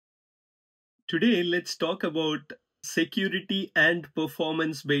Today, let's talk about security and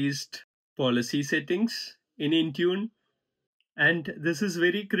performance based policy settings in Intune. And this is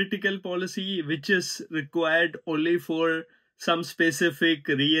very critical policy which is required only for some specific,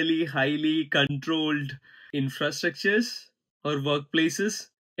 really highly controlled infrastructures or workplaces.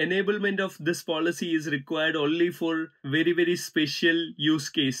 Enablement of this policy is required only for very, very special use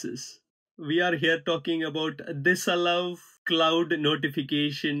cases. We are here talking about disallow cloud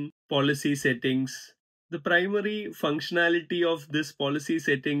notification policy settings. The primary functionality of this policy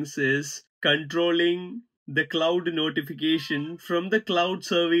settings is controlling the cloud notification from the cloud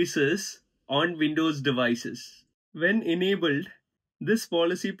services on Windows devices. When enabled, this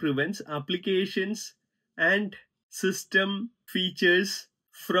policy prevents applications and system features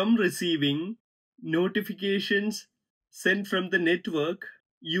from receiving notifications sent from the network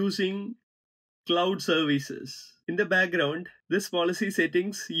using cloud services. In the background, this policy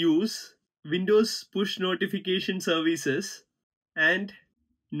settings use Windows push notification services and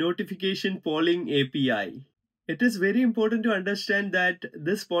notification polling API. It is very important to understand that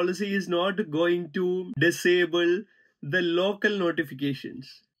this policy is not going to disable the local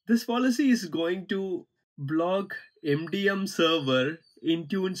notifications. This policy is going to block MDM server,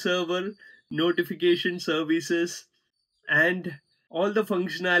 Intune server, notification services, and all the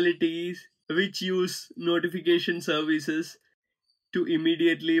functionalities which use notification services to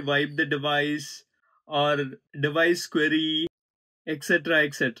immediately wipe the device or device query, etc.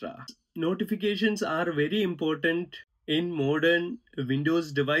 etc. Notifications are very important in modern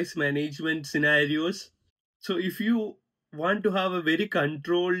Windows device management scenarios. So, if you want to have a very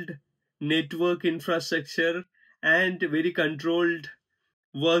controlled network infrastructure and very controlled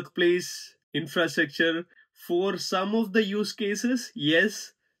workplace infrastructure for some of the use cases,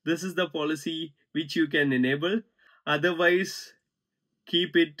 yes, this is the policy which you can enable. Otherwise,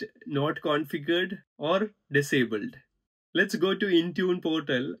 keep it not configured or disabled. Let's go to Intune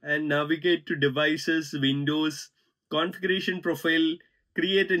portal and navigate to devices, Windows, configuration profile,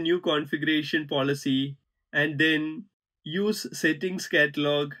 create a new configuration policy, and then use settings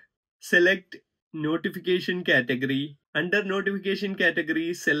catalog, select notification category. Under notification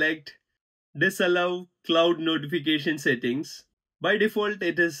category, select disallow cloud notification settings. By default,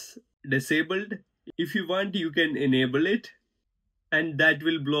 it is disabled. If you want, you can enable it, and that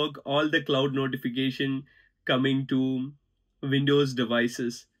will block all the cloud notification coming to Windows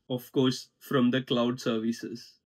devices, of course, from the cloud services.